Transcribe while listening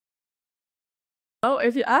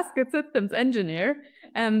if you ask a systems engineer,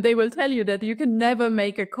 they will tell you that you can never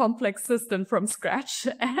make a complex system from scratch.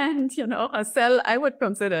 And, a cell, I would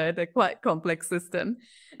consider it a quite complex system.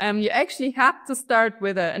 You actually have to start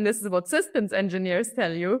with and this is what systems engineers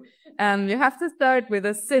tell you, you have to start with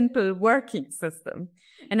a simple working system.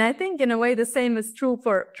 And I think in a way the same is true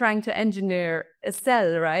for trying to engineer a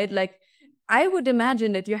cell, right? Like, I would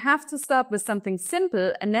imagine that you have to start with something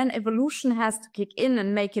simple and then evolution has to kick in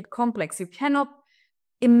and make it complex. You cannot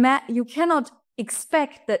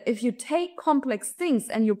expect that if you take complex things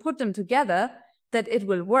and you put them together, that it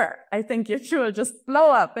will work. I think it will just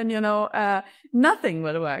blow up and, nothing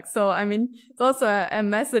will work. So, I mean, it's also a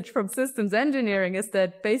message from systems engineering is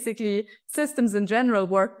that basically systems in general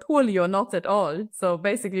work poorly or not at all. So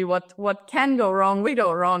basically what can go wrong, will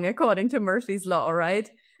go wrong according to Murphy's law,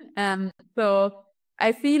 right? So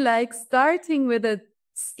I feel like starting with an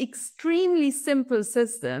extremely simple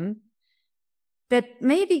system that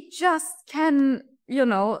maybe just can,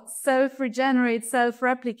 self-regenerate,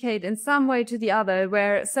 self-replicate in some way to the other,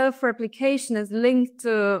 where self-replication is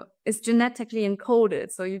genetically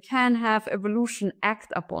encoded. So you can have evolution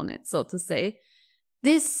act upon it, so to say.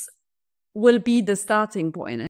 This will be the starting point.